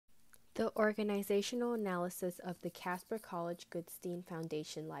The organizational analysis of the Casper College Goodstein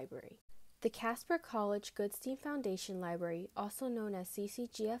Foundation Library. The Casper College Goodstein Foundation Library, also known as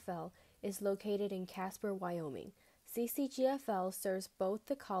CCGFL, is located in Casper, Wyoming. CCGFL serves both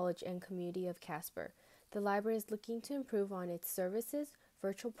the college and community of Casper. The library is looking to improve on its services,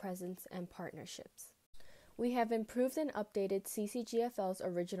 virtual presence, and partnerships. We have improved and updated CCGFL's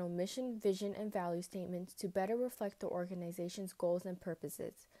original mission, vision, and value statements to better reflect the organization's goals and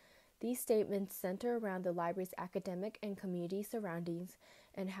purposes. These statements center around the library's academic and community surroundings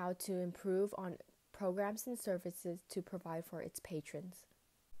and how to improve on programs and services to provide for its patrons.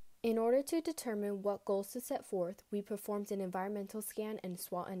 In order to determine what goals to set forth, we performed an environmental scan and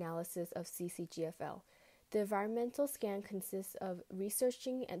SWOT analysis of CCGFL. The environmental scan consists of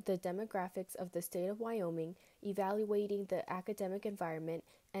researching the demographics of the state of Wyoming, evaluating the academic environment,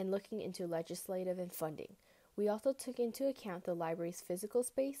 and looking into legislative and funding. We also took into account the library's physical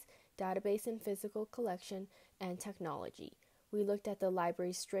space, database and physical collection, and technology. We looked at the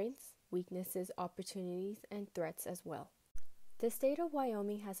library's strengths, weaknesses, opportunities, and threats as well. The state of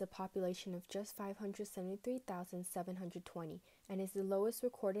Wyoming has a population of just 573,720 and is the lowest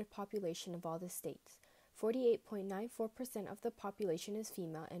recorded population of all the states. 48.94% of the population is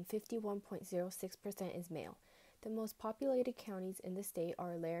female and 51.06% is male. The most populated counties in the state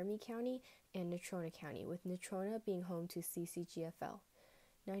are Laramie County and Natrona County, with Natrona being home to CCGFL.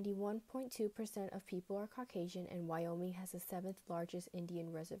 91.2% of people are Caucasian, and Wyoming has the 7th largest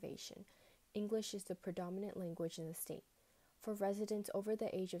Indian reservation. English is the predominant language in the state. For residents over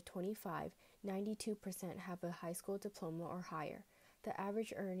the age of 25, 92% have a high school diploma or higher. The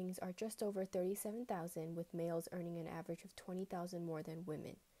average earnings are just over $37,000, with males earning an average of $20,000 more than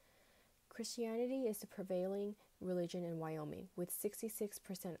women. Christianity is the prevailing religion in Wyoming, with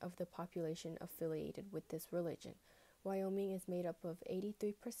 66% of the population affiliated with this religion. Wyoming is made up of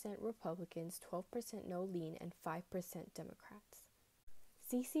 83% Republicans, 12% no-lean, and 5% Democrats.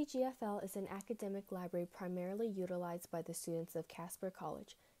 CCGFL is an academic library primarily utilized by the students of Casper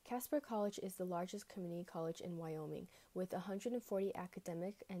College. Casper College is the largest community college in Wyoming, with 140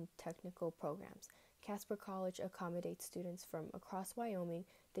 academic and technical programs. Casper College accommodates students from across Wyoming,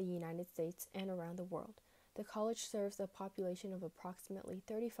 the United States, and around the world. The college serves a population of approximately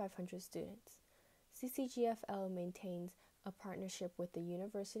 3,500 students. CCGFL maintains a partnership with the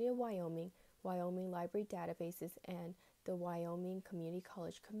University of Wyoming, Wyoming Library Databases, and the Wyoming Community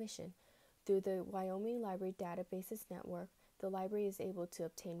College Commission. Through the Wyoming Library Databases Network, the library is able to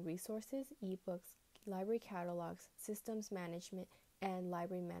obtain resources, ebooks, library catalogs, systems management, and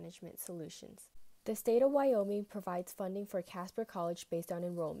library management solutions. The state of Wyoming provides funding for Casper College based on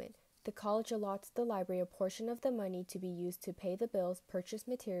enrollment. The college allots the library a portion of the money to be used to pay the bills, purchase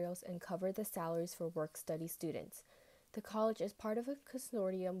materials, and cover the salaries for work-study students. The college is part of a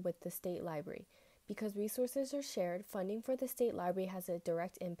consortium with the state library. Because resources are shared, funding for the state library has a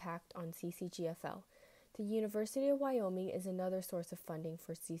direct impact on CCGFL. The University of Wyoming is another source of funding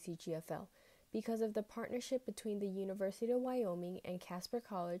for CCGFL. Because of the partnership between the University of Wyoming and Casper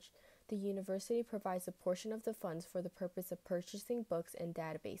College, the university provides a portion of the funds for the purpose of purchasing books and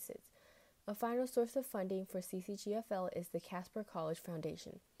databases. A final source of funding for CCGFL is the Casper College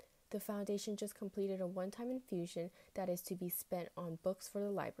Foundation. The foundation just completed a one-time infusion that is to be spent on books for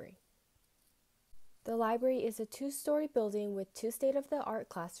the library. The library is a 2-story building with 2 state-of-the-art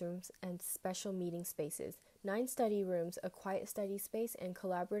classrooms and special meeting spaces. 9 study rooms, a quiet study space, and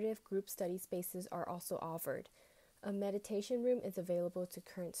collaborative group study spaces are also offered. A meditation room is available to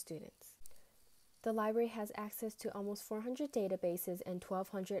current students. The library has access to almost 400 databases and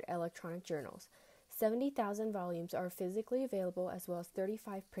 1,200 electronic journals. 70,000 volumes are physically available, as well as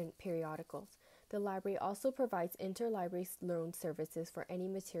 35 print periodicals. The library also provides interlibrary loan services for any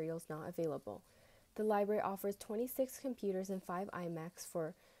materials not available. The library offers 26 computers and 5 iMacs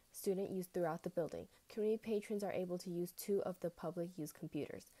for student use throughout the building. Community patrons are able to use 2 of the public use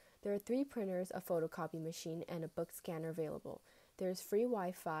computers. There are 3 printers, a photocopy machine, and a book scanner available. There is free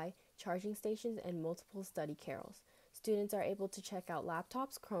Wi-Fi, charging stations, and multiple study carrels. Students are able to check out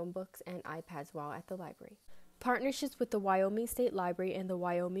laptops, Chromebooks, and iPads while at the library. Partnerships with the Wyoming State Library and the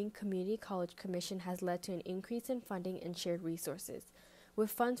Wyoming Community College Commission has led to an increase in funding and shared resources. With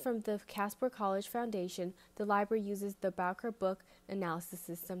funds from the Casper College Foundation, the library uses the Bowker Book Analysis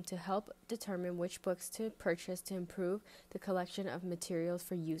System to help determine which books to purchase to improve the collection of materials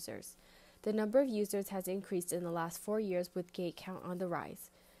for users. The number of users has increased in the last 4 years, with gate count on the rise.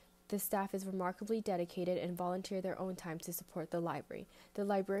 The staff is remarkably dedicated and volunteer their own time to support the library. The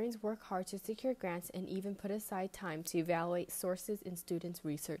librarians work hard to secure grants and even put aside time to evaluate sources in students'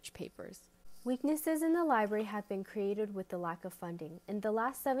 research papers. Weaknesses in the library have been created with the lack of funding. In the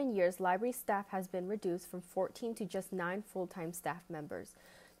last 7 years, library staff has been reduced from 14 to just 9 full-time staff members.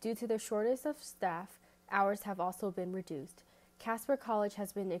 Due to the shortage of staff, hours have also been reduced. Casper College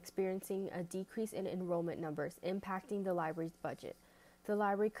has been experiencing a decrease in enrollment numbers, impacting the library's budget. The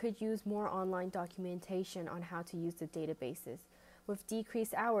library could use more online documentation on how to use the databases. With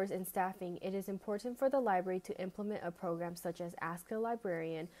decreased hours and staffing, it is important for the library to implement a program such as Ask a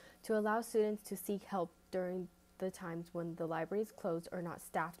Librarian to allow students to seek help during the times when the library is closed or not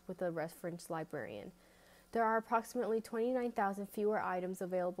staffed with a reference librarian. There are approximately 29,000 fewer items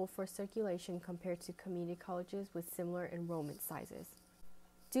available for circulation compared to community colleges with similar enrollment sizes.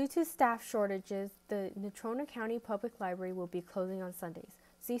 Due to staff shortages, the Natrona County Public Library will be closing on Sundays.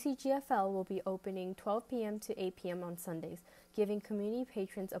 CCGFL will be opening 12 p.m. to 8 p.m. on Sundays, giving community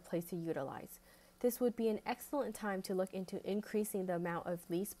patrons a place to utilize. This would be an excellent time to look into increasing the amount of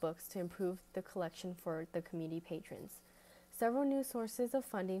leased books to improve the collection for the community patrons. Several new sources of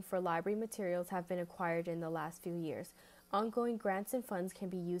funding for library materials have been acquired in the last few years. Ongoing grants and funds can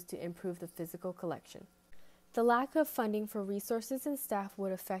be used to improve the physical collection. The lack of funding for resources and staff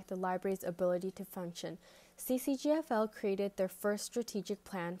would affect the library's ability to function. CCGFL created their first strategic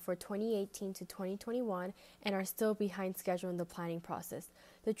plan for 2018 to 2021 and are still behind schedule in the planning process.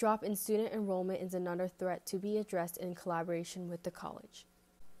 The drop in student enrollment is another threat to be addressed in collaboration with the college.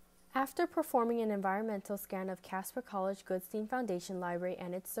 After performing an environmental scan of Casper College Goodstein Foundation Library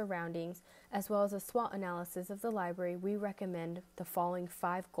and its surroundings, as well as a SWOT analysis of the library, we recommend the following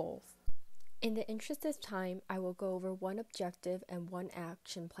 5 goals. In the interest of time, I will go over one objective and one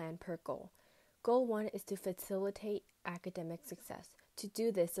action plan per goal. Goal 1 is to facilitate academic success. To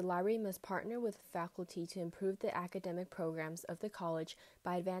do this, the library must partner with faculty to improve the academic programs of the college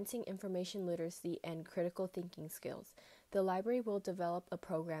by advancing information literacy and critical thinking skills. The library will develop a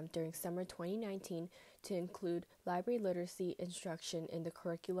program during summer 2019 to include library literacy instruction in the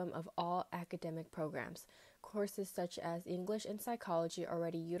curriculum of all academic programs. Courses such as English and psychology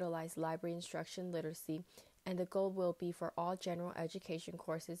already utilize library instruction literacy, and the goal will be for all general education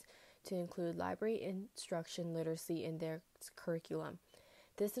courses to include library instruction literacy in their curriculum.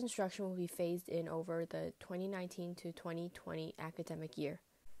 This instruction will be phased in over the 2019 to 2020 academic year.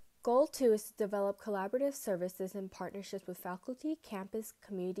 Goal 2 is to develop collaborative services and partnerships with faculty, campus,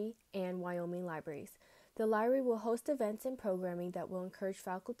 community, and Wyoming libraries. The library will host events and programming that will encourage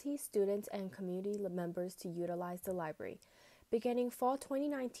faculty, students, and community members to utilize the library. Beginning fall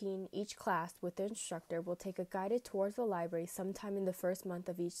 2019, each class with the instructor will take a guided tour of the library sometime in the first month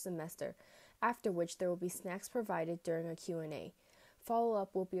of each semester, after which there will be snacks provided during a Q&A.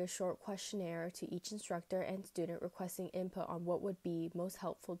 Follow-up will be a short questionnaire to each instructor and student requesting input on what would be most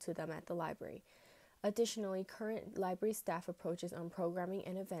helpful to them at the library. Additionally, current library staff approaches on programming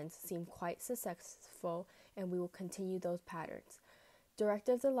and events seem quite successful, and we will continue those patterns.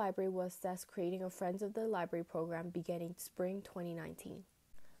 Director of the library will assess creating a Friends of the Library program beginning spring 2019.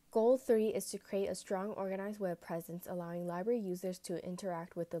 Goal 3 is to create a strong organized web presence allowing library users to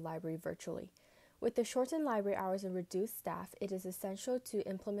interact with the library virtually. With the shortened library hours and reduced staff, it is essential to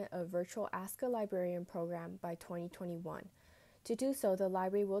implement a virtual Ask a Librarian program by 2021. To do so, the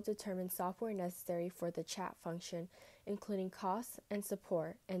library will determine software necessary for the chat function, including costs and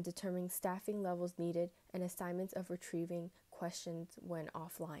support, and determining staffing levels needed and assignments of retrieving questions when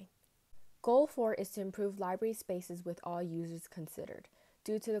offline. Goal 4 is to improve library spaces with all users considered.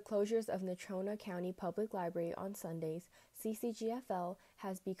 Due to the closures of Natrona County Public Library on Sundays, CCGFL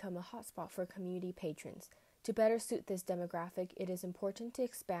has become a hotspot for community patrons. To better suit this demographic, it is important to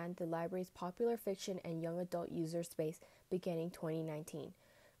expand the library's popular fiction and young adult user space beginning 2019.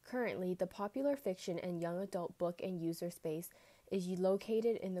 Currently, the popular fiction and young adult book and user space is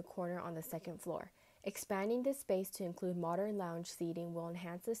located in the corner on the second floor. Expanding this space to include modern lounge seating will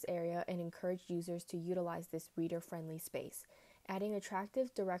enhance this area and encourage users to utilize this reader-friendly space. Adding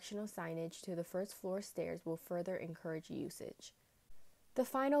attractive directional signage to the first floor stairs will further encourage usage. The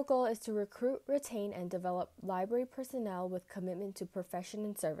final goal is to recruit, retain, and develop library personnel with commitment to profession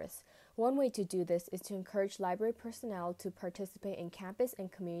and service. One way to do this is to encourage library personnel to participate in campus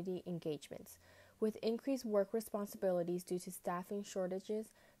and community engagements. With increased work responsibilities due to staffing shortages,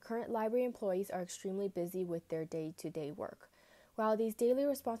 current library employees are extremely busy with their day-to-day work. While these daily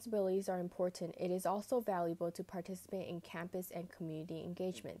responsibilities are important, it is also valuable to participate in campus and community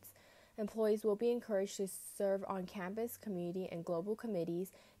engagements. Employees will be encouraged to serve on campus, community, and global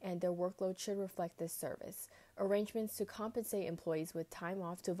committees, and their workload should reflect this service. Arrangements to compensate employees with time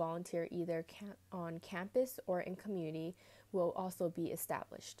off to volunteer either on campus or in community will also be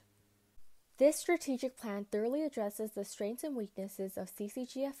established. This strategic plan thoroughly addresses the strengths and weaknesses of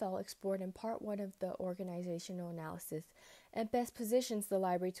CCGFL explored in Part 1 of the organizational analysis and best positions the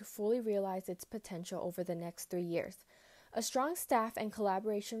library to fully realize its potential over the next 3 years. A strong staff and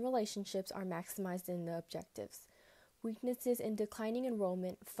collaboration relationships are maximized in the objectives. Weaknesses in declining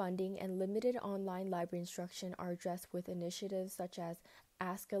enrollment, funding, and limited online library instruction are addressed with initiatives such as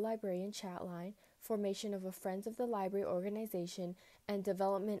Ask a Librarian chat line, formation of a Friends of the Library organization, and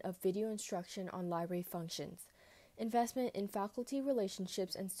development of video instruction on library functions. Investment in faculty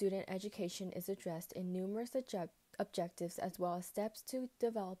relationships and student education is addressed in numerous objectives as well as steps to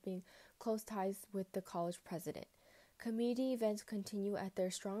developing close ties with the college president. Community events continue at their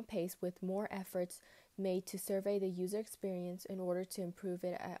strong pace with more efforts made to survey the user experience in order to improve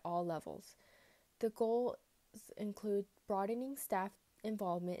it at all levels. The goals include broadening staff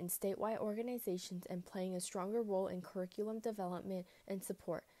involvement in statewide organizations and playing a stronger role in curriculum development and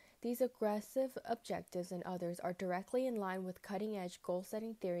support. These aggressive objectives and others are directly in line with cutting-edge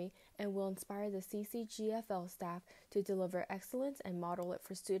goal-setting theory and will inspire the CCGFL staff to deliver excellence and model it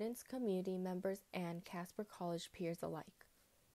for students, community members, and Casper College peers alike.